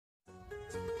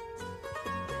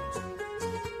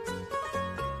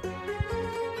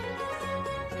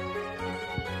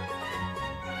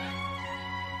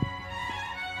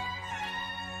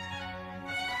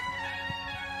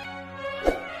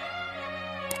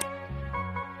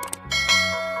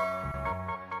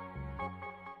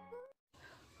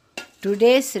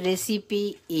Today's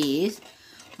recipe is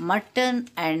mutton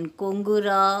and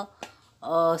Kongura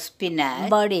spinach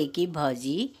bade की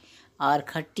भाजी और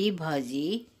खट्टी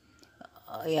भाजी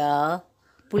या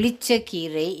पुलिच्चे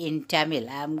कीरे in Tamil.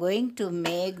 I am going to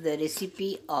make the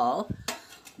recipe of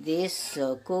this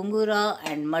Kongura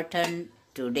and mutton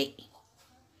today.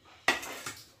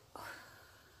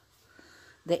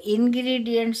 The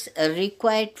ingredients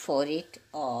required for it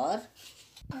are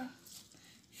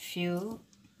few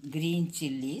green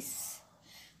chilies,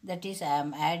 that is I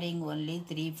am adding only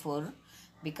 3-4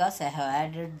 because I have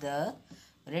added the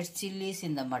red chilies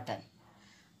in the mutton,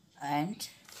 and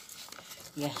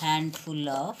a handful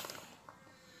of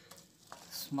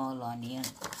small onion,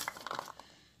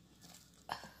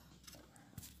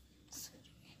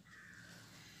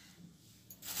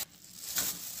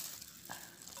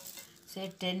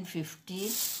 say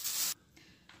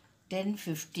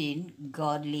 10-15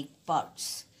 garlic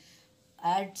pods.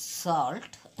 Add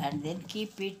salt and then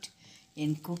keep it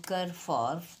in cooker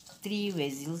for 3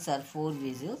 whistles or 4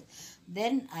 whistles.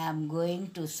 Then I am going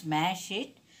to smash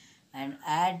it and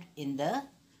add in the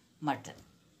mutton.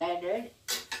 Added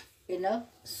enough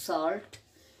salt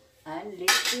and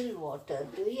little water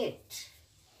to it.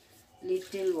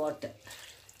 Little water.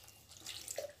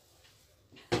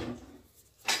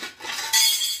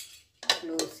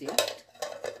 Close it.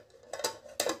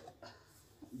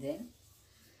 Then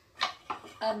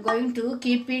I am going to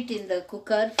keep it in the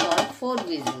cooker for 4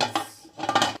 whistles.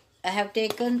 I have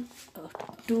taken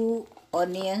 2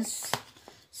 onions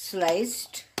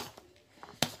sliced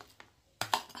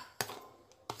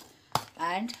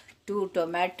and 2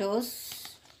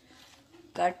 tomatoes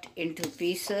cut into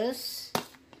pieces,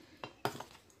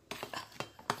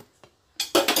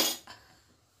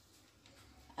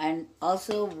 and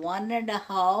also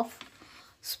 1.5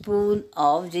 spoon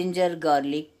of ginger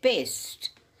garlic paste.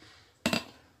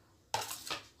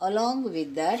 Along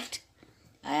with that,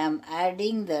 I am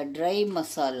adding the dry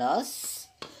masalas,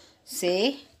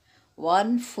 say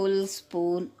 1 full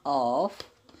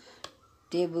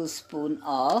tablespoon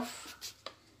of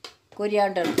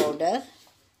coriander powder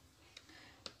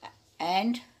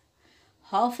and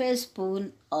half a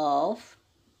spoon of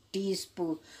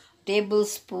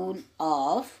tablespoon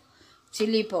of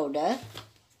chili powder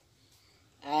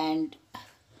and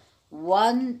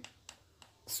 1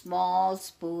 small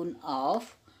spoon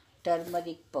of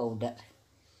turmeric powder,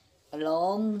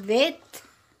 along with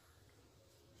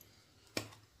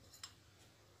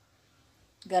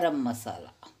garam masala,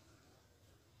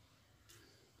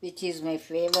 which is my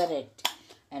favorite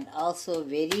and also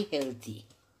very healthy.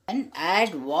 And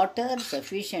add water,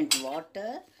 sufficient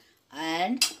water,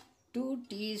 and 2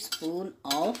 teaspoons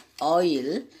of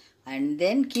oil, and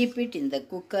then keep it in the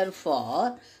cooker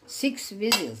for 6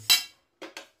 whistles.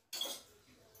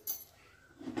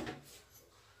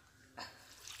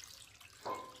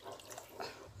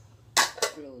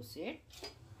 Close it.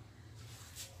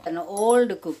 An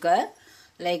old cooker,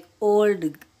 like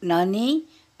old nanny,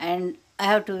 and I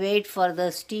have to wait for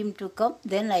the steam to come,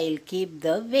 then I will keep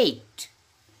the weight.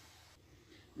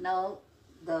 Now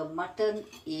the mutton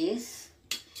is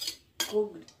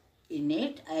cooked in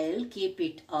it. I will keep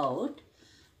it out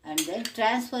and then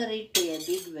transfer it to a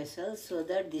big vessel so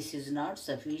that this is not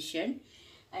sufficient,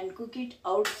 and cook it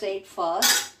outside for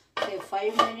say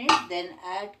 5 minutes, then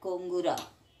add Kongura.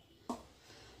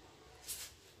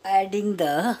 Adding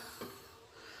the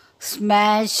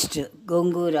smashed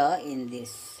Kongura in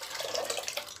this.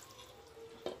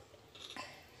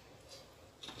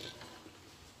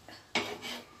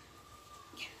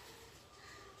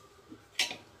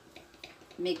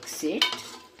 Mix it.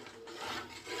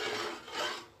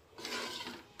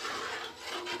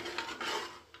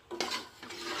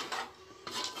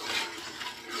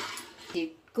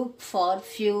 Cook for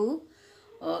few,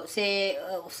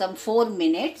 some 4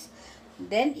 minutes.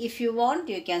 Then if you want,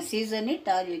 you can season it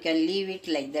or you can leave it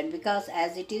like that, because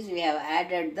as it is we have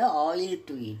added the oil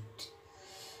to it.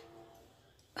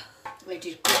 Let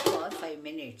it cook for 5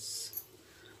 minutes.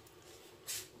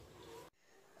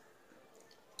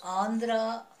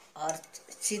 Andhra or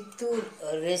Chittur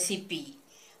recipe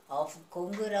of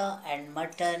Kongura and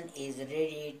mutton is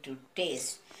ready to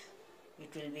taste.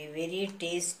 It will be very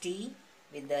tasty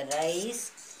with the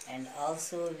rice and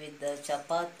also with the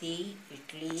chapati,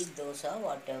 idli, dosa,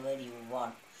 whatever you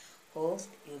want. Hope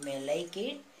you may like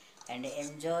it and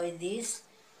enjoy this,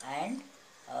 and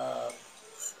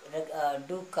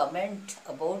do comment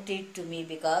about it to me,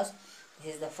 because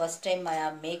this is the first time I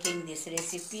am making this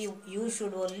recipe. You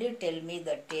should only tell me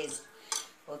the taste,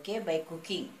 okay, by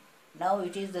cooking. Now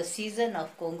it is the season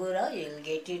of Kongura, you will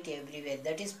get it everywhere.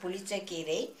 That is pulicha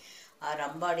kire or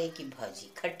ambade ki bhaji,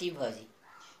 khatti bhaji.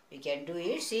 You can do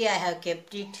it. See, I have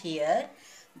kept it here.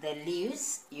 The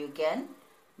leaves, you can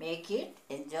make it,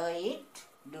 enjoy it,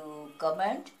 do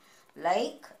comment,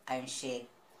 like and share.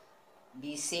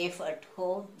 Be safe at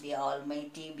home. The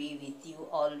Almighty be with you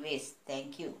always.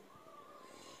 Thank you.